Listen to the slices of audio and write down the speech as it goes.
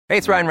Hey,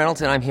 it's Ryan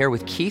Reynolds, and I'm here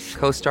with Keith,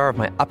 co-star of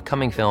my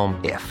upcoming film,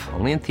 If,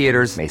 only in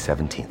theaters May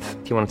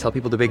 17th. Do you want to tell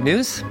people the big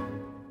news?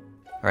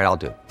 All right, I'll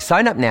do it.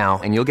 Sign up now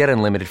and you'll get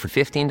unlimited for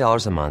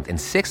 $15 a month and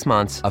 6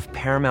 months of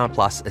Paramount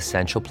Plus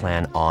Essential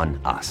Plan on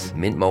us.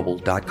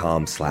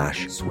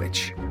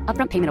 MintMobile.com/switch.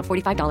 Upfront payment of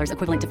 $45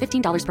 equivalent to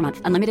 $15 per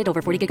month. Unlimited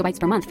over 40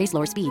 gigabytes per month. Face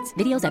lower speeds.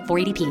 Videos at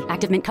 480p.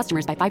 Active Mint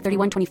customers by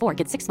 531.24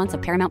 get 6 months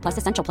of Paramount Plus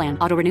Essential Plan.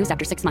 Auto renews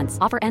after 6 months.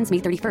 Offer ends May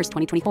 31st,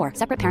 2024.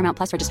 Separate Paramount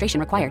Plus registration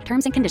required.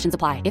 Terms and conditions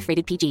apply if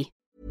rated PG.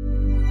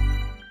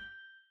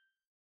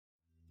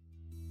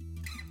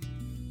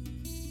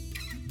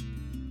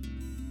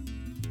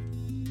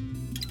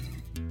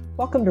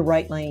 Welcome to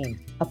Right Lane,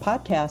 a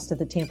podcast of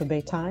the Tampa Bay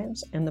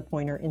Times and the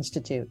Poynter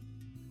Institute.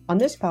 On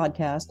this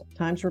podcast,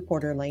 Times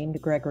reporter Lane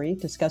Gregory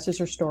discusses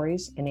her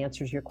stories and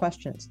answers your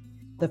questions.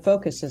 The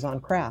focus is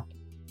on craft.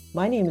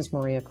 My name is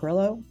Maria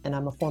Carrillo, and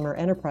I'm a former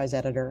enterprise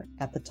editor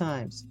at the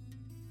Times.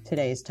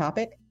 Today's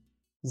topic,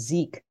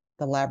 Zeke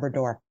the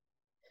Labrador.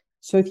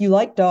 So if you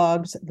like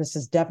dogs, this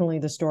is definitely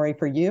the story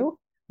for you.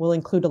 We'll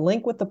include a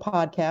link with the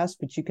podcast,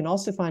 but you can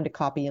also find a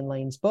copy in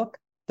Lane's book,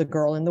 The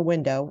Girl in the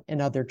Window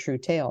and Other True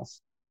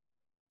Tales.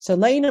 So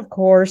Lane, of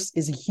course,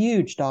 is a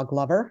huge dog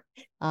lover.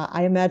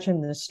 I imagine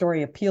the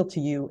story appealed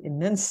to you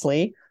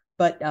immensely,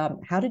 but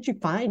how did you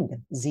find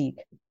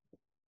Zeke?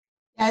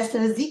 Yeah,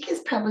 so Zeke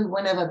is probably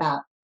one of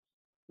about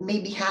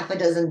maybe half a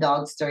dozen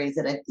dog stories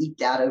that I've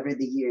eked out over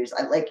the years.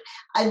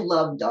 I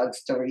love dog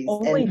stories.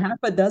 Only half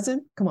a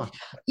dozen? Come on.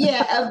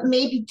 Yeah,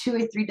 maybe 2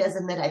 or 3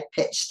 dozen that I've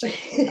pitched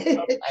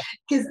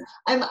because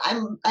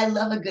I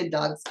love a good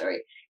dog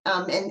story.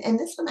 And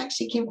this one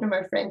actually came from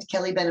our friend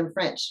Kelly Benham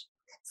French.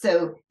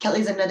 So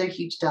Kelly's another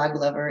huge dog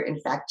lover. In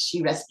fact,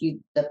 she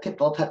rescued the pit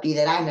bull puppy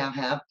that I now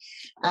have.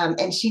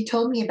 And she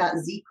told me about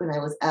Zeke when I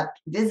was up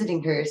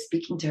visiting her,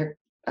 speaking to her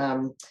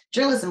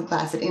journalism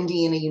class at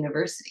Indiana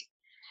University.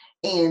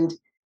 And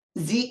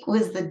Zeke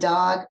was the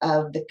dog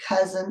of the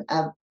cousin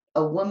of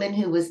a woman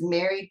who was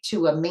married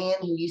to a man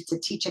who used to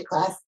teach a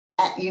class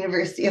at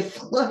University of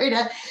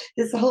Florida.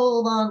 This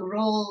whole long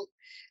roll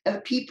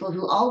of people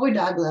who all were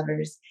dog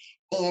lovers.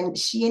 And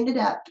she ended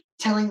up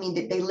telling me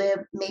that they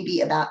live maybe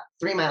about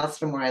 3 miles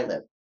from where I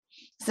live.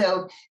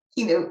 So,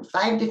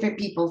 5 different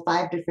people,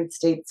 5 different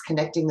states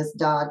connecting this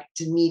dog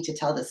to me to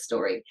tell this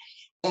story.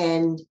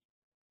 And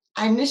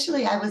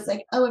initially I was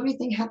like, oh,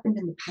 everything happened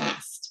in the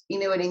past. You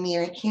know what I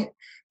mean?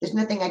 There's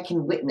nothing I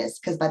can witness,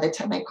 because by the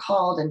time I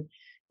called and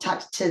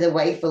talked to the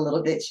wife a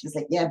little bit, she was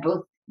like, yeah,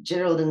 both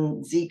Gerald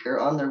and Zeke are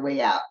on their way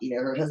out.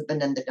 Her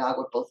husband and the dog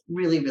were both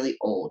really, really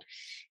old.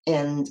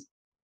 And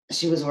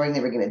she was worrying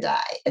they were going to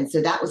die. And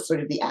so that was sort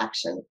of the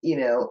action,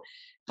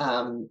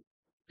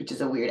 which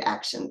is a weird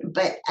action.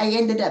 But I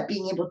ended up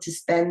being able to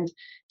spend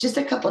just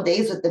a couple of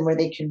days with them where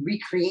they could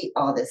recreate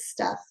all this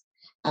stuff.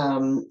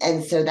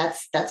 And so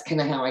that's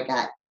kind of how I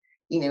got,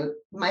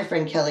 my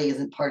friend Kelly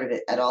isn't part of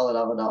it at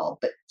all,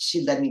 but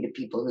she led me to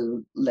people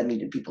who led me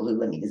to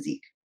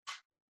Zeke.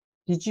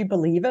 Did you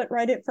believe it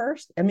right at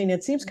first? I mean,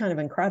 it seems kind of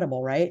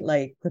incredible, right?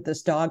 Like that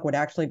this dog would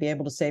actually be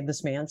able to save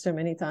this man so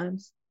many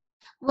times.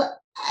 Well,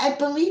 I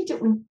believed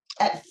it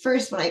at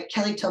first when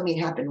Kelly told me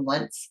it happened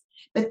once,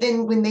 but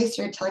then when they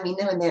started telling me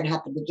no, and then it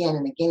happened again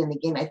and again and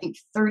again, I think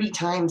 30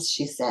 times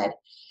she said.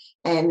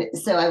 And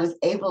so I was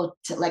able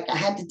to, I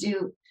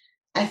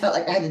felt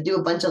like I had to do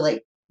a bunch of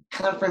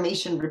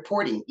confirmation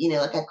reporting,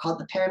 I called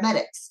the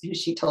paramedics who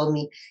she told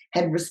me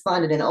had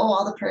responded, and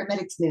all the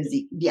paramedics knew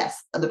Zeke.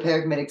 Yes, the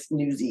paramedics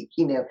knew Zeke,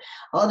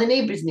 all the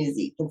neighbors knew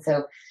Zeke. And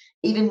so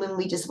even when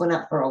we just went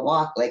out for a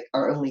walk,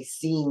 our only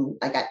scene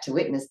I got to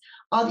witness,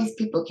 all these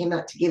people came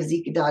out to give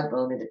Zeke a dog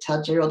bone and to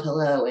tell Gerald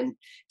hello and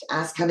to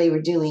ask how they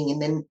were doing. And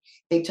then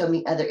they told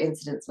me other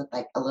incidents with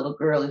a little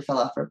girl who fell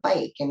off her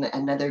bike and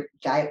another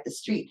guy up the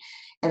street.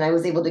 And I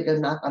was able to go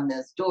knock on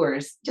those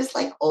doors, just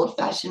like old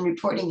fashioned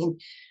reporting. And,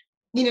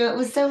 it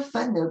was so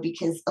fun though,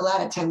 because a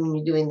lot of time when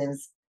you're doing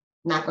those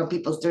knock on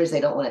people's doors,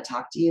 they don't want to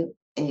talk to you.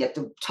 And you have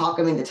to talk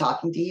them into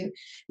talking to you.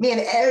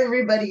 Man,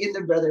 everybody and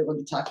their brother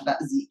wanted to talk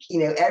about Zeke.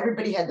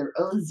 Everybody had their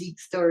own Zeke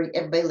story.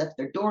 Everybody left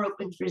their door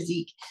open for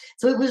Zeke.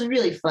 So it was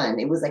really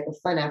fun. It was like a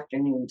fun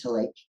afternoon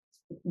to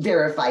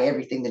verify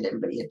everything that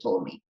everybody had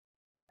told me.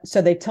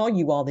 So they tell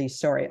you all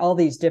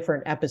these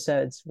different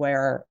episodes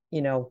where,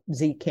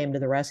 Zeke came to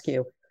the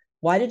rescue.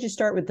 Why did you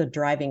start with the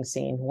driving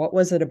scene? What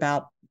was it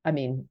about?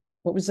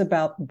 What was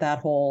about that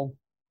whole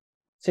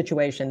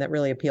situation that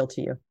really appealed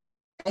to you?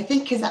 I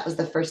think because that was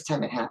the first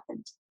time it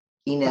happened,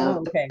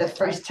 the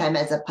first time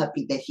as a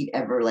puppy that he'd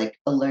ever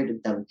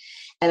alerted them.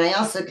 And I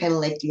also kind of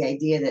like the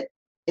idea that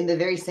in the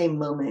very same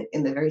moment,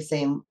 in the very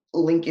same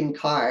Lincoln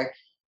car,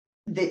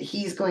 that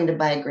he's going to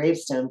buy a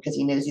gravestone because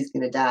he knows he's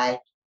going to die.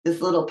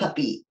 This little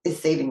puppy is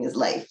saving his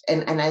life.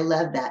 And I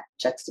love that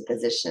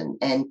juxtaposition.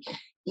 And,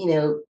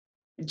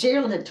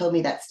 Gerald had told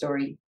me that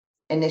story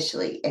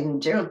initially,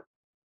 and Gerald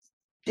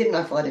did an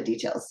awful lot of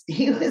details.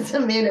 He was a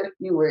man of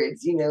few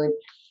words, and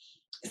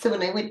so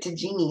when I went to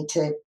Jeannie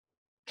to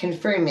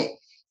confirm it,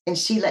 and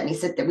she let me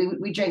sit there,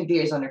 we drank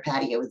beers on her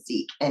patio with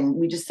Zeke, and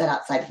we just sat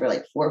outside for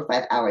 4 or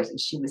 5 hours, and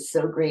she was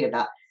so great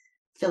about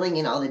filling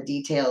in all the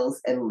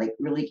details and like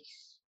really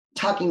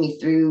talking me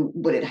through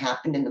what had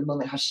happened in the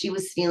moment, how she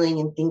was feeling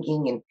and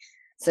thinking. And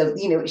so,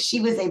 she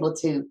was able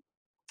to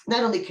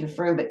not only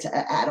confirm, but to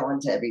add on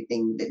to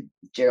everything that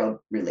Gerald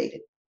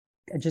related.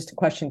 Just a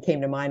question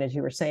came to mind as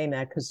you were saying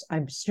that, because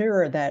I'm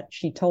sure that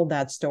she told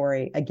that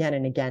story again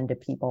and again to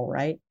people,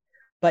 right?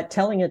 But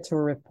telling it to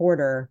a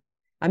reporter,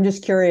 I'm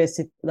just curious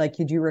if, like,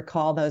 did you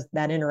recall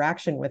that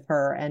interaction with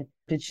her? And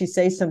did she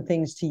say some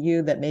things to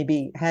you that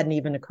maybe hadn't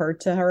even occurred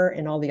to her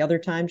in all the other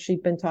times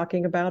she'd been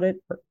talking about it?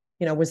 Or,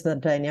 was the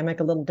dynamic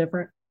a little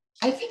different?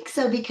 I think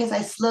so, because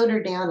I slowed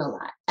her down a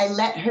lot. I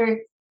let her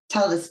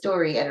tell the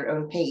story at her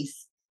own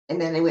pace. And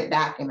then I went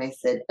back and I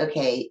said,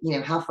 okay,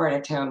 how far out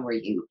of town were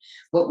you?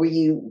 Where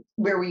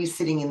were you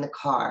sitting in the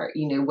car?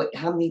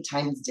 How many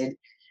times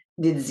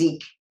did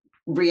Zeke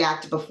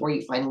react before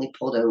you finally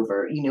pulled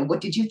over?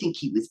 What did you think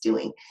he was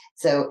doing?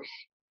 So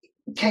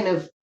kind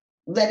of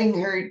letting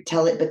her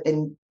tell it, but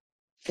then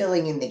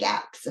filling in the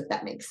gaps, if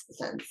that makes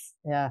sense.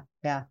 Yeah.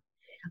 Yeah.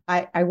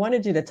 I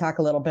wanted you to talk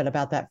a little bit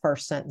about that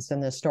first sentence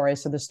in this story.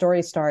 So the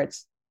story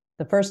starts,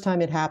 the first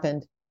time it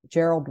happened,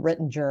 Gerald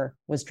Rittinger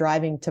was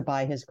driving to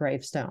buy his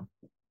gravestone.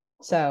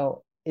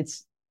 So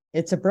it's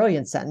a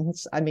brilliant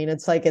sentence. I mean,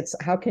 it's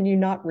how can you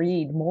not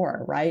read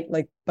more, right?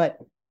 Like, but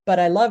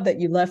I love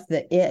that you left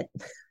the it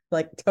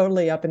like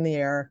totally up in the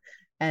air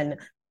and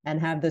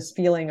have this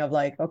feeling of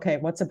like, okay,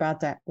 what's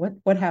about that?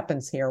 What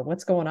happens here?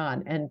 What's going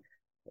on? And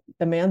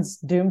the man's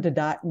doomed to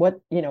die.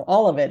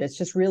 All of it. It's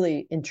just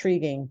really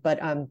intriguing.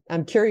 But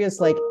I'm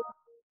curious, like,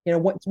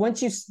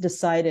 once you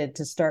decided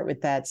to start with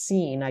that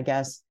scene, I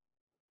guess,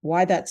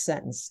 why that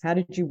sentence? How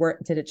did you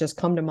work? Did it just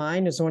come to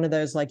mind as one of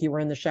those, like you were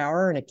in the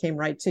shower and it came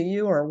right to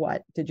you, or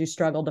what? Did you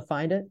struggle to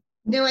find it?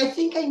 No, I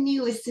think I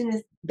knew as soon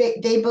as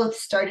they both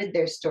started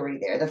their story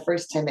there, the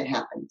first time it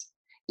happened.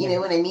 You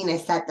know what I mean? I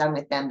sat down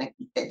with them.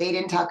 They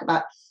didn't talk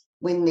about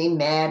when they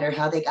met or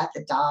how they got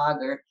the dog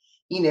or,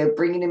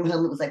 bringing him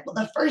home. It was like, well,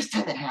 the first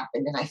time it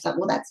happened. And I thought,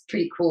 well, that's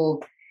pretty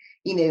cool,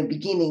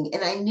 beginning.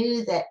 And I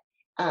knew that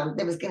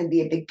there was going to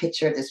be a big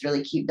picture of this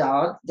really cute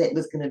dog that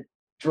was going to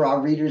draw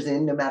readers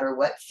in no matter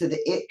what, so that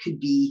it could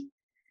be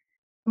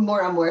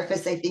more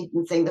amorphous, I think,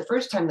 than saying the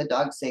first time the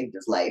dog saved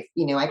his life.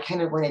 I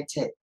kind of wanted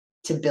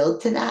to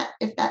build to that,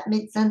 if that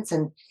made sense,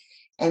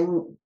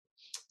 and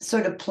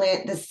sort of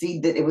plant the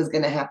seed that it was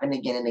going to happen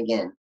again and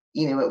again.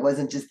 It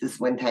wasn't just this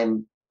one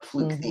time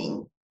fluke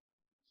thing.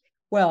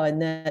 Well,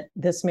 and that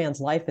this man's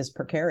life is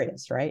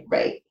precarious, right?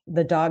 Right.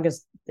 The dog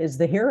is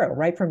the hero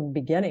right from the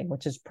beginning,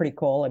 which is pretty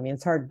cool. I mean,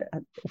 it's hard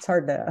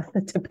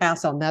to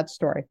pass on that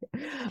story.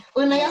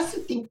 Well, and I also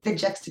think the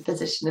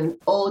juxtaposition of an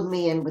old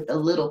man with a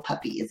little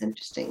puppy is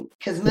interesting,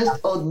 because most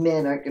old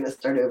men aren't going to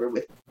start over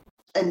with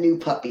a new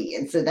puppy.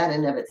 And so that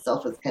in of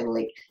itself was kind of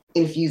like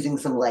infusing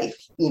some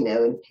life, and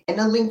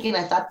the Lincoln,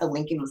 I thought the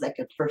Lincoln was like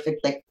a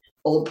perfect, like,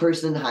 old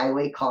person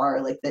highway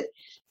car, like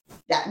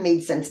that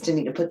made sense to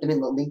me, to put them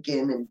in the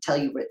Lincoln and tell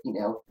you what,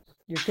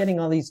 You're getting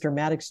all these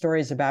dramatic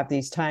stories about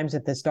these times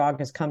that this dog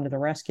has come to the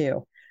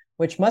rescue,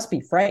 which must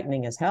be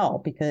frightening as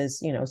hell,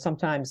 because,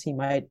 sometimes he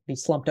might be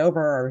slumped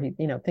over or,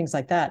 things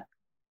like that.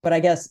 But I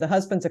guess the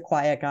husband's a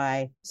quiet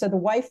guy. So the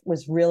wife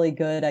was really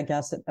good, I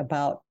guess,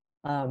 about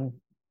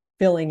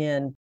filling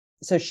in.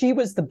 So she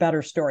was the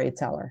better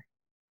storyteller.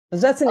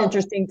 Because that's an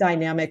interesting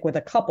dynamic with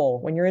a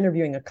couple when you're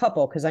interviewing a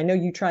couple, because I know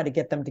you try to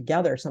get them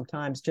together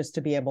sometimes just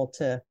to be able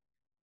to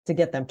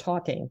get them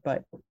talking,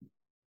 but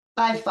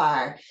by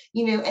far,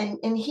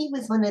 and he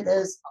was one of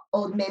those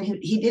old men who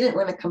he didn't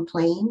want to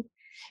complain,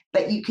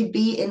 but you could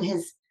be in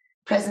his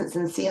presence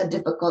and see how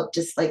difficult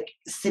just like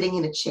sitting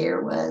in a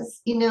chair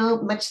was,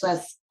 much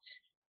less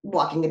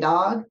walking a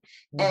dog.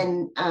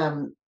 And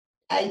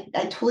I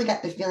totally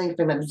got the feeling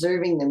from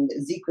observing them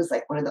that Zeke was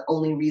like one of the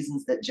only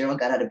reasons that Gerald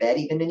got out of bed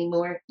even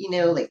anymore,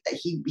 like that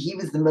he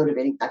was the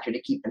motivating factor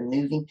to keep him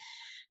moving.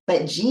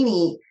 But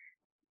Jeannie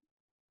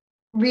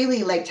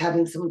really liked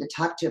having someone to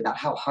talk to about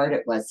how hard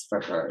it was for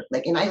her.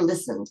 Like, and I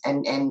listened,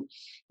 and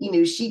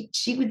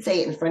she would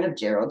say it in front of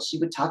Gerald. She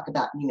would talk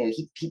about,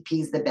 he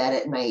pees the bed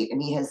at night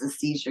and he has a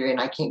seizure and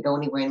I can't go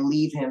anywhere and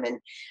leave him. And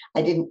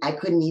I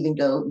couldn't even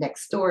go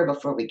next door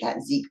before we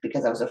got Zeke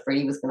because I was afraid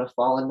he was going to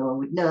fall and no one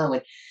would know.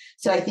 And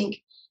so I think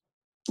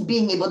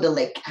being able to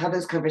like have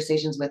those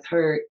conversations with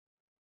her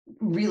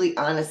really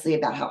honestly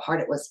about how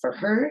hard it was for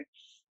her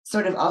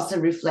sort of also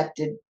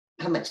reflected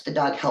how much the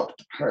dog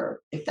helped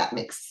her, if that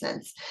makes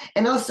sense.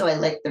 And also I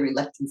like the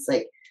reluctance,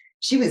 like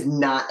she was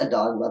not a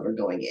dog lover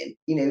going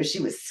in,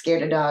 she was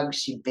scared of dogs.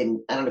 She'd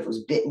been, I don't know if it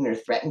was bitten or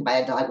threatened by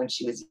a dog when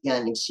she was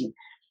young, and she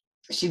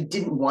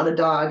didn't want a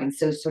dog. And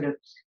so sort of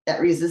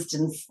that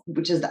resistance,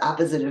 which is the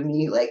opposite of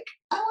me, like,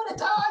 I want a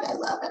dog, I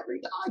love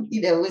every dog,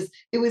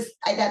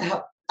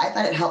 I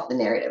thought it helped the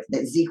narrative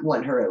that Zeke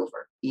won her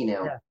over,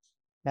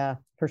 Yeah,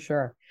 for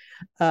sure.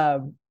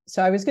 So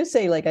I was going to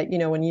say, like,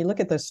 when you look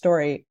at the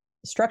story,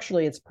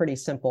 structurally, it's pretty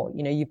simple.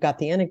 You've got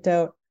the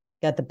anecdote,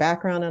 got the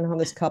background on how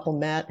this couple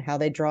met, how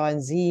they draw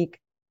in Zeke.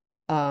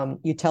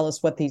 You tell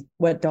us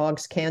what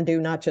dogs can do,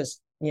 not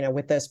just,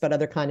 with this, but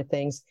other kind of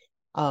things.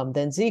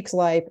 then Zeke's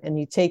life, and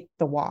you take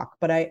the walk.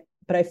 But I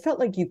felt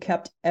like you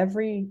kept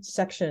every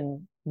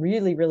section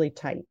really, really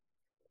tight.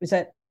 Was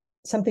that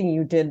something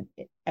you did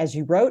as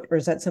you wrote, or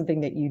is that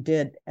something that you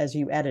did as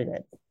you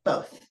edited?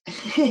 Both.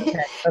 Okay.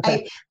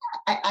 Okay.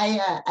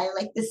 I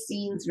like the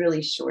scenes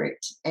really short,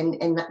 and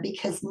not,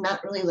 because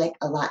not really like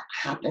a lot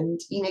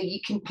happened. You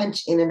can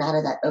punch in and out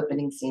of that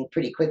opening scene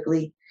pretty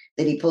quickly,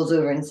 that he pulls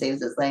over and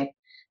saves his life.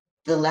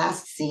 The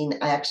last scene,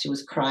 I actually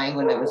was crying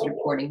when I was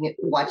reporting it,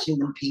 watching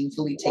them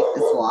painfully take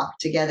this walk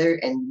together,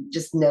 and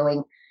just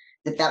knowing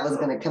that that was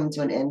going to come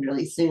to an end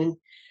really soon.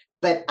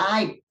 But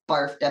I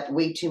barfed up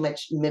way too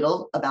much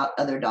middle about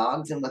other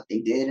dogs and what they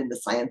did and the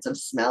science of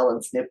smell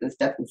and sniff and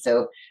stuff. And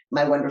so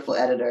my wonderful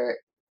editor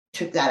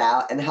took that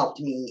out and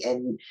helped me,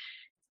 and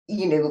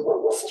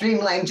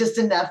streamline just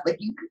enough, like,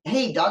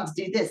 hey, dogs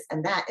do this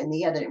and that and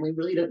the other, and we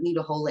really don't need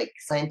a whole like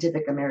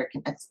scientific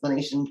American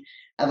explanation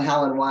of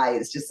how and why.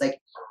 It's just like,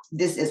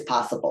 this is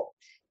possible.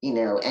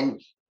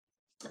 And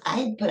I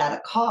had put out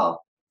a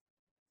call.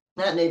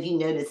 I don't know if you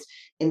noticed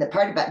in the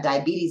part about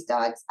diabetes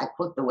dogs, I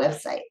quote the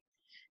website.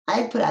 I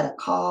had put out a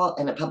call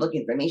and a public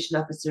information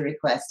officer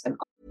request. And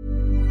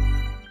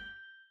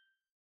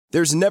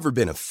There's never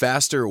been a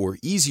faster or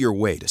easier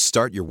way to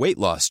start your weight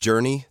loss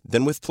journey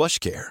than with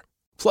PlushCare.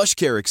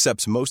 PlushCare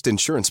accepts most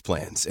insurance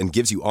plans and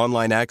gives you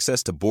online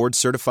access to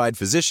board-certified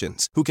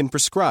physicians who can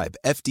prescribe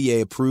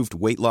FDA-approved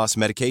weight loss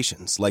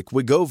medications like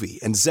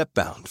Wegovy and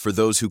Zepbound for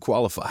those who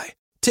qualify.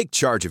 Take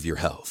charge of your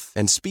health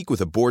and speak with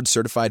a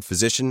board-certified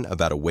physician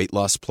about a weight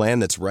loss plan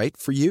that's right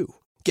for you.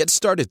 Get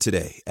started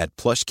today at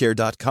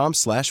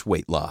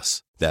plushcare.com/weight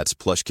loss. That's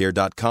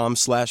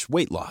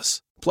plushcare.com/weight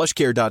loss.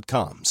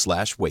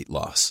 plushcare.com/weight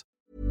loss.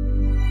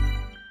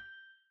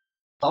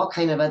 all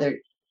kind of other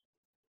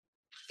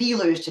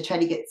feelers to try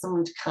to get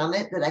someone to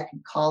comment that I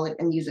could call it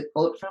and use a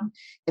quote from.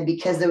 And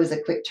because there was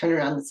a quick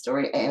turnaround in the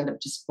story, I ended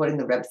up just quoting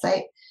the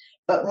website.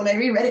 But when I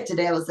reread it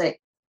today, I was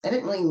like, I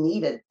didn't really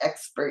need an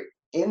expert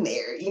in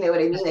there. You know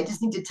what I mean? I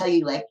just need to tell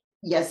you, like,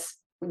 yes,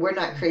 we're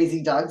not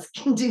crazy. Dogs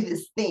can do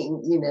this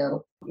thing.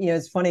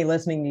 It's funny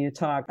listening to you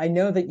talk. I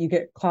know that you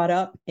get caught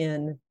up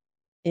in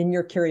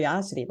your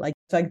curiosity. Like,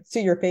 so I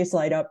see your face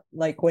light up,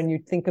 like when you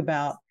think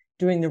about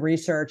doing the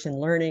research and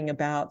learning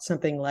about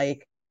something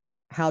like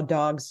how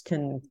dogs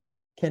can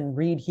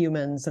read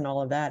humans and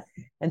all of that.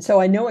 And so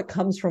I know it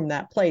comes from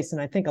that place.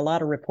 And I think a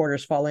lot of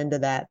reporters fall into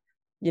that.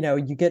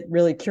 You get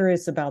really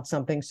curious about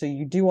something. So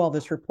you do all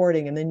this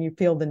reporting, and then you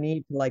feel the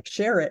need to like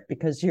share it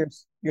because you're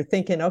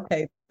thinking,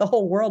 okay, the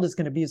whole world is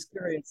going to be as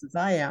curious as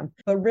I am.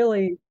 But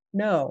really,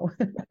 no.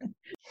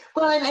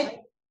 Well, and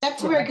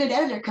that's where a good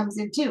editor comes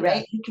in too,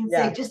 right? You can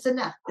say just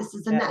enough. This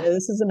is enough.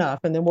 This is enough.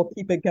 And then we'll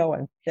keep it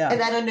going. Yeah.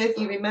 And I don't know if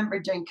you remember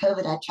during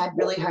COVID, I tried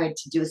really hard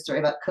to do a story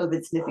about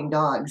COVID sniffing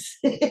dogs.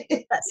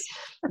 Yes.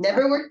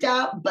 Never worked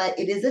out, but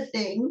it is a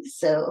thing.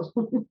 So.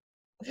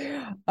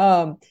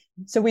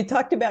 So we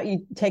talked about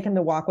you taking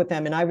the walk with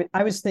them, and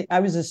I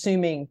was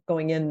assuming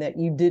going in that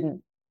you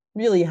didn't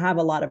really have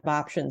a lot of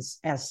options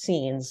as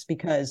scenes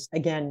because,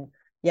 again,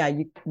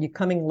 you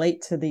coming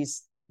late to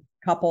these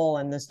couple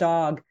and this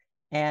dog,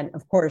 and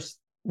of course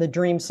the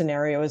dream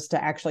scenario is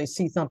to actually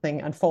see something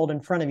unfold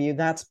in front of you.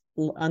 That's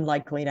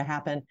unlikely to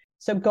happen.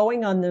 So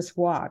going on this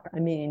walk, I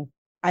mean,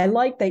 I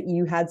like that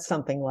you had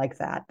something like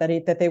that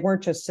they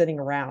weren't just sitting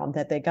around,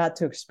 that they got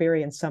to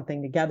experience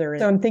something together.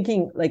 So I'm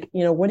thinking, like,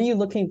 what are you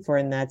looking for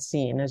in that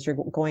scene as you're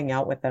going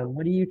out with them?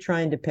 What are you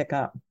trying to pick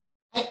up?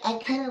 I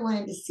kind of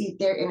wanted to see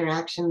their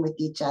interaction with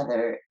each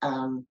other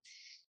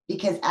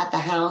because at the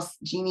house,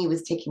 Jeannie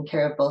was taking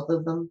care of both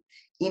of them.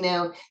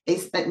 They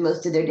spent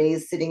most of their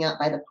days sitting out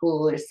by the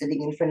pool or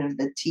sitting in front of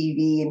the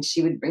TV, and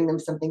she would bring them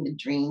something to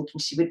drink,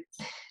 and she would,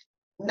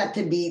 not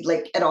to be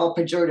like at all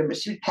pejorative, but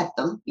she would pet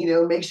them,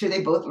 make sure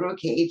they both were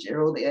okay,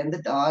 Gerald and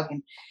the dog,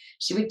 and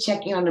she would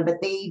check in on them,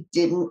 but they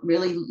didn't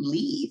really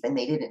leave and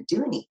they didn't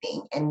do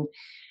anything. And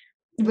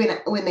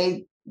when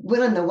they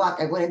went on the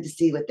walk, I wanted to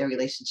see what their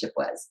relationship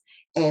was.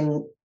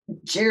 And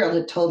Gerald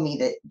had told me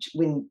that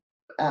when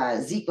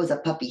Zeke was a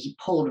puppy, he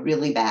pulled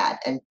really bad,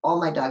 and all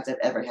my dogs I've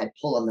ever had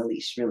pull on the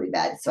leash really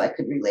bad, so I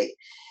could relate.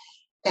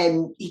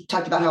 And he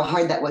talked about how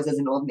hard that was as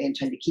an old man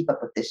trying to keep up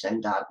with this young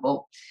dog.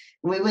 Well,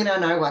 when we went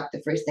on our walk,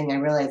 the first thing I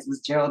realized was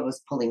Gerald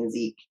was pulling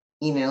Zeke.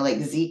 Like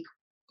Zeke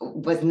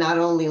was not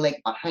only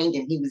like behind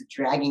him, he was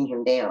dragging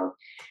him down.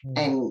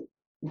 And,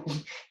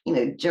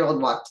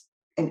 Gerald walked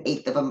an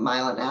eighth of a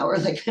mile an hour.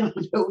 Like, I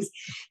don't know,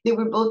 they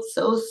were both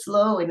so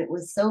slow, and it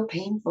was so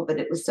painful, but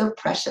it was so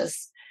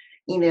precious,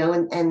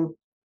 and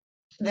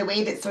the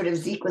way that sort of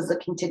Zeke was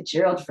looking to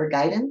Gerald for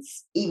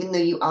guidance, even though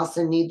you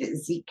also knew that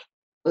Zeke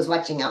was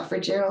watching out for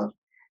Gerald,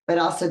 but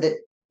also that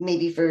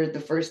maybe for the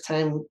first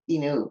time,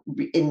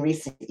 in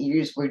recent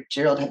years, where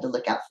Gerald had to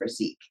look out for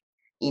Zeke,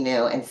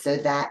 and so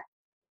that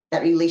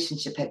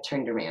relationship had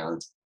turned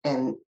around.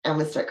 And I'm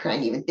gonna start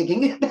crying even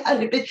thinking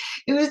about it, but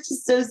it was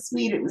just so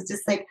sweet. It was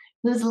just like,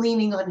 who's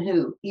leaning on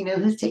who,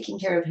 who's taking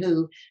care of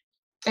who.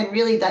 And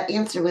really that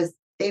answer was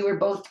they were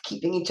both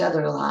keeping each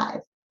other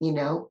alive,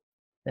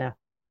 Yeah.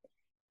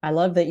 I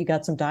love that you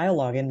got some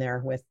dialogue in there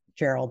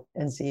Gerald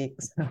and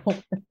Zeke. So.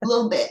 A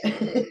little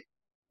bit.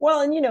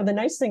 Well, and the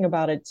nice thing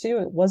about it too,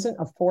 it wasn't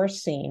a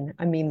forced scene.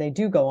 I mean, they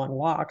do go on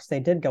walks.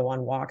 They did go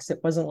on walks. It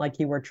wasn't like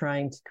you were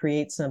trying to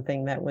create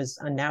something that was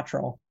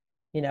unnatural,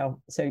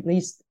 So at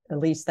least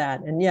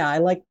that. And yeah, I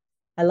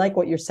like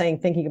what you're saying,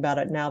 thinking about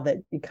it now that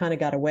you kind of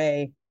got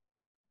away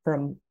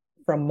from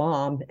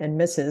mom and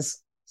Mrs.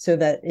 so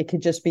that it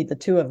could just be the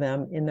two of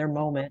them in their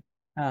moment.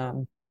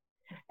 And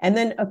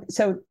then,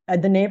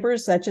 the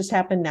neighbors, that just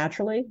happened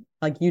naturally.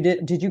 Like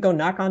did you go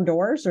knock on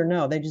doors or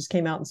no? They just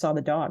came out and saw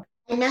the dog.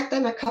 I knocked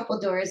on a couple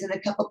doors and a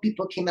couple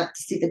people came out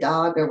to see the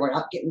dog or were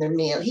out getting their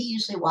mail. He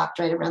usually walked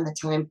right around the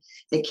time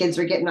the kids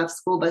were getting off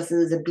school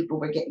buses and people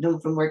were getting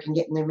home from work and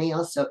getting their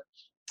mail. So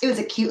it was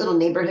a cute little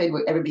neighborhood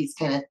where everybody's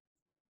kind of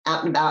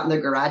out and about and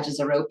their garages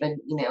are open,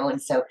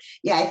 and so,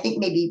 yeah, I think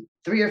maybe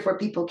 3 or 4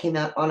 people came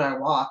out on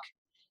our walk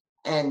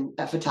and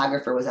a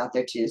photographer was out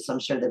there too. So I'm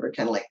sure they were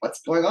kind of like,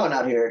 what's going on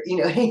out here? You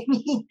know what I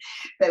mean?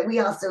 But we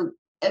also,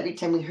 every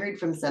time we heard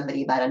from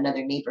somebody about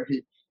another neighbor who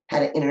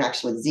had an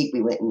interaction with Zeke,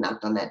 we went and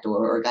knocked on that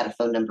door or got a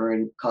phone number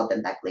and called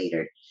them back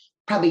later.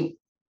 Probably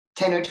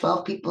 10 or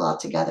 12 people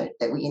altogether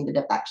that we ended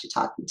up actually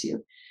talking to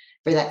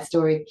for that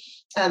story.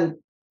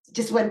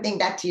 Just one thing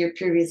back to your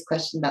previous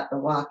question about the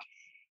walk.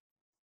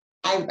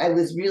 I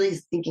was really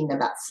thinking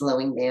about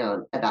slowing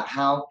down, about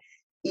how,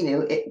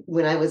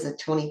 when I was a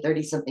 20,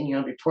 30 something year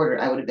old reporter,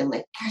 I would have been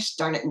like, gosh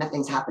darn it,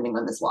 nothing's happening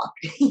on this walk,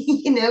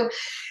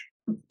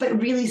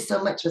 but really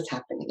so much was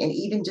happening. And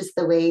even just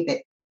the way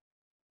that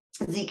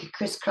Zeke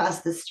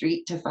crisscrossed the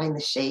street to find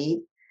the shade,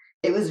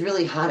 it was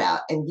really hot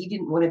out and he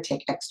didn't want to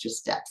take extra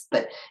steps.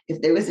 But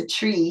if there was a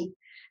tree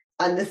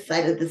on this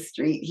side of the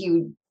street, he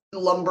would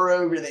lumber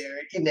over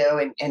there,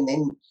 and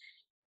then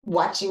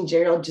watching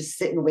Gerald just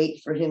sit and wait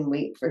for him,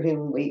 and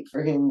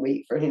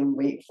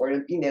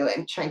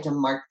trying to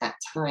mark that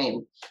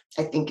time.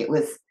 I think it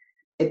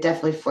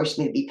definitely forced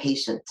me to be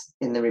patient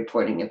in the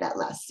reporting of that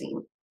last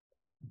scene.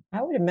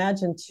 I would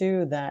imagine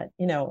too that,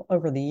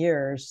 over the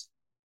years,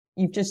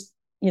 you've just,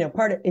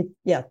 part of it,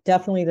 yeah,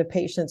 definitely the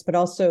patience, but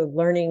also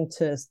learning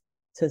to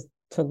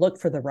look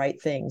for the right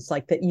things,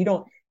 like that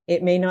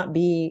it may not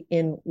be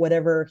in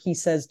whatever he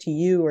says to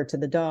you or to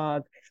the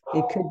dog.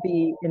 It could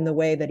be in the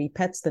way that he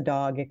pets the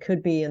dog. It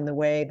could be in the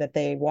way that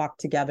they walk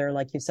together,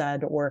 like you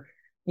said, or,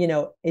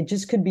 it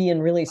just could be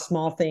in really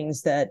small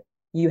things that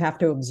you have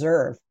to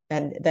observe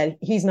and that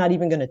he's not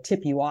even going to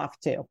tip you off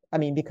to. I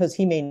mean, because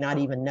he may not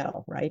even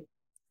know, right?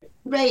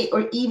 Right.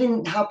 Or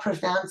even how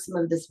profound some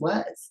of this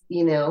was,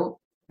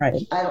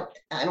 Right.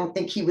 I don't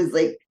think he was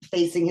like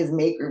facing his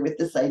maker with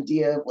this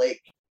idea of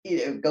like,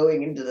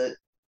 going into the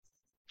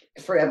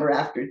forever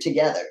after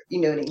together.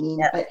 You know what I mean?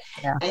 Yeah. But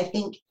yeah. I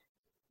think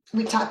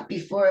we talked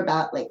before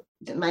about like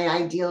my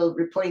ideal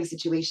reporting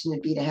situation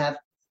would be to have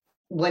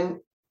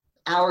 1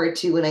 hour or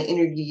 2 when I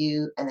interview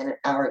you and then an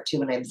hour or 2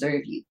 when I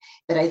observe you.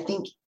 But I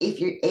think if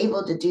you're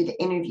able to do the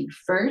interview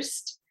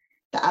first,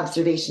 the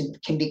observation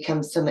can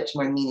become so much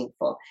more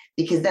meaningful,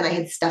 because then I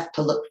had stuff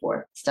to look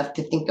for, stuff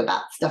to think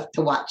about, stuff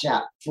to watch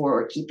out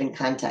for or keep in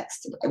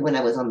context when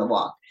I was on the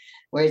walk.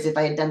 Whereas if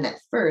I had done that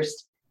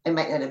first, I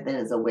might not have been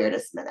as aware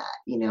of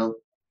that,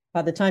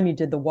 By the time you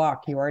did the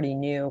walk, you already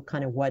knew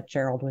kind of what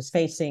Gerald was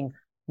facing.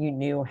 You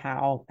knew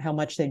how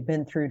much they'd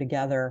been through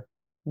together.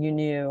 You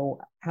knew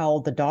how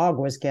the dog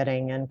was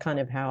getting and kind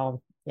of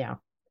how, yeah.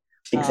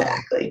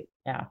 Exactly.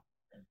 Yeah.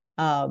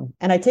 And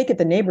I take it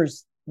the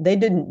neighbors, they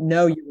didn't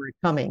know you were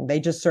coming. They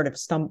just sort of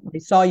they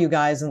saw you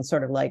guys and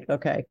sort of like,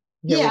 okay.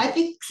 Yeah, I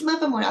think some of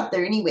them were out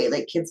there anyway,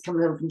 like kids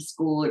coming home from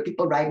school or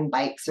people riding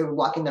bikes or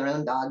walking their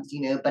own dogs,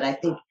 but I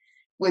think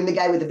when the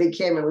guy with the big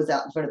camera was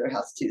out in front of their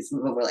house too, some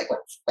of them were like,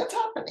 what's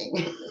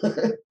happening?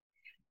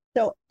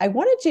 So I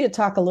wanted you to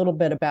talk a little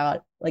bit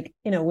about, like,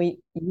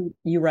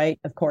 you write,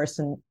 of course,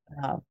 and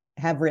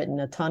have written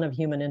a ton of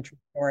human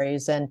interest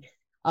stories. And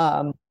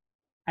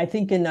I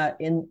think in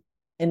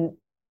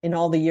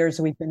all the years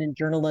we've been in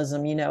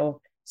journalism,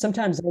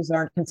 sometimes those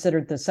aren't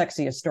considered the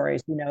sexiest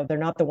stories. They're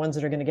not the ones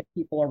that are going to get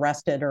people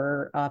arrested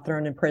or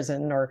thrown in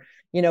prison or,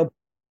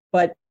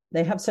 but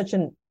they have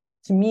to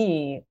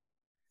me,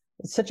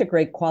 such a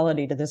great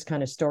quality to this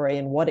kind of story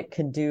and what it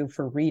can do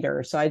for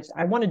readers. So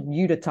I wanted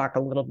you to talk a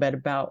little bit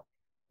about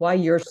why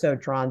you're so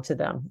drawn to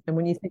them. And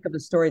when you think of a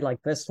story like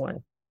this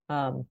one,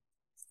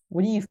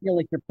 what do you feel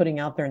like you're putting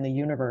out there in the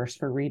universe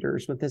for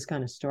readers with this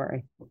kind of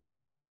story?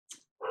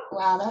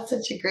 Wow, that's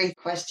such a great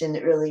question.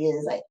 It really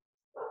is.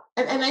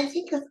 And I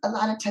think a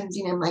lot of times,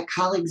 my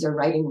colleagues are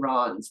righting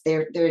wrongs.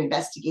 They're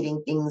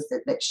investigating things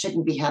that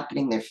shouldn't be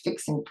happening. They're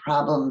fixing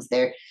problems.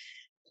 They're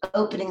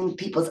opening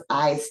people's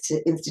eyes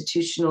to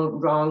institutional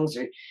wrongs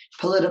or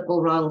political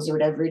wrongs or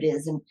whatever it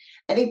is. And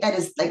I think that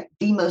is like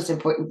the most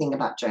important thing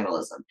about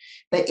journalism.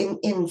 But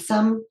in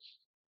some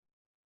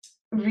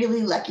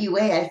really lucky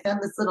way, I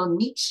found this little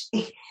niche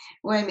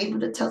where I'm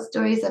able to tell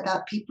stories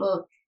about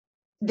people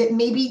that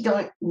maybe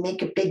don't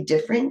make a big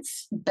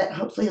difference, but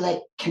hopefully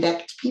like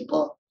connect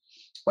people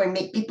or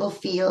make people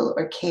feel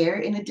or care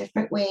in a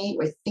different way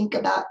or think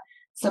about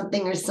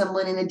something or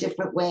someone in a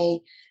different way.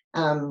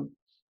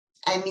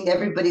 I mean,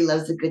 everybody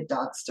loves a good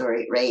dog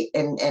story, right?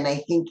 And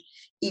I think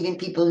even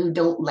people who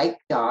don't like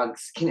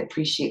dogs can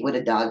appreciate what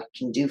a dog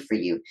can do for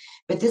you.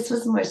 But this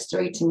was more a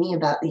story to me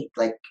about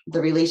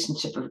the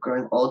relationship of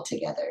growing old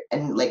together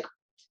and like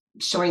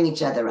shoring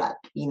each other up,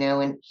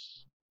 and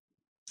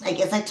I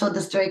guess I told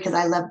the story because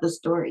I love the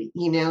story,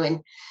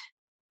 and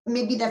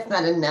maybe that's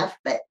not enough,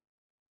 but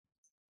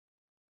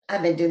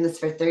I've been doing this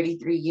for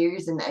 33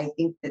 years, and I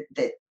think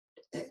that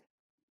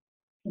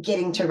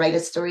getting to write a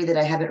story that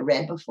I haven't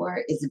read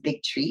before is a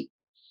big treat.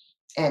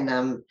 And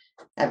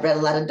I've read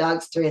a lot of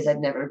dog stories. I've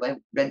never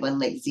read one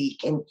like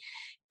Zeke. And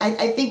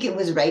I think it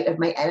was right of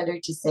my editor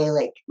to say,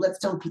 like, let's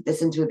don't put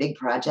this into a big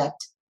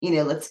project.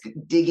 Let's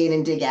dig in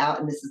and dig out.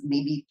 And this is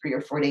maybe 3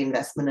 or 4 day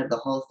investment of the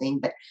whole thing.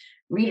 But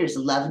readers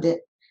loved it.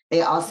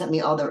 They all sent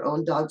me all their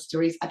own dog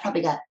stories. I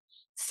probably got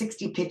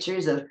 60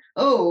 pictures of,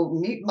 oh,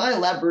 meet my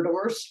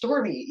Labrador,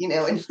 Stormy,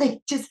 and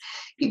like just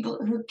people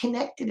who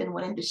connected and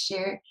wanted to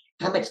share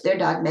how much their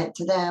dog meant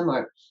to them,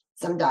 or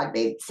some dog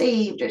they'd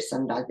saved, or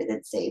some dog that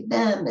had saved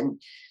them,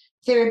 and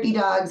therapy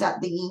dogs at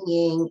the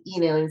yin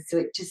yang, and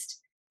so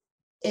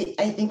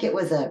I think it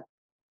was a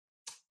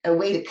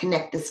way to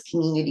connect this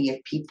community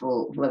of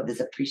people who have this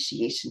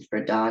appreciation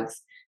for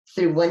dogs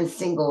through one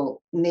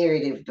single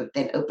narrative, but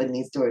then open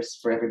these doors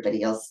for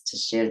everybody else to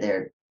share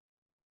their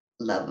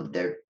love of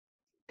their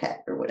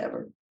pet or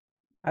whatever.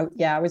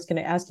 I was going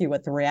to ask you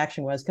what the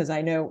reaction was, because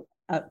I know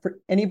for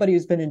anybody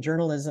who's been in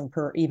journalism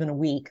for even a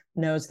week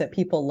knows that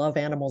people love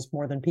animals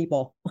more than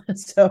people.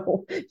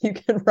 So you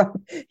can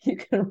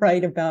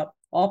write about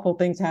awful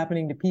things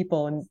happening to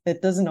people, and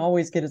it doesn't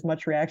always get as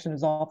much reaction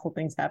as awful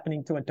things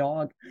happening to a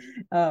dog.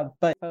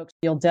 But folks,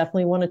 you'll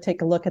definitely want to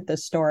take a look at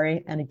this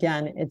story. And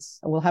again,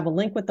 we'll have a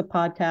link with the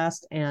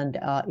podcast, and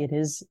it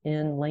is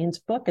in Lane's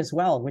book as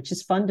well, which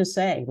is fun to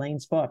say,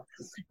 Lane's book.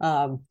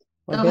 Go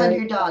hug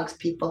your dogs,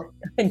 people.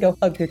 And go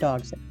hug your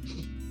dogs.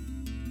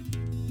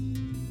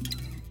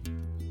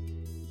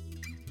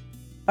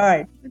 All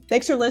right.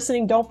 Thanks for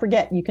listening. Don't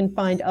forget, you can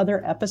find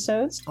other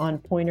episodes on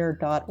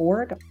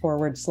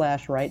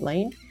pointer.org/Right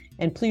Lane.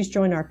 And please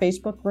join our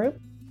Facebook group.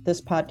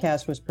 This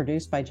podcast was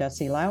produced by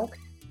Jesse Lauk.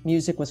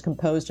 Music was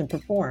composed and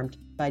performed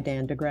by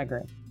Dan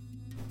DeGregory.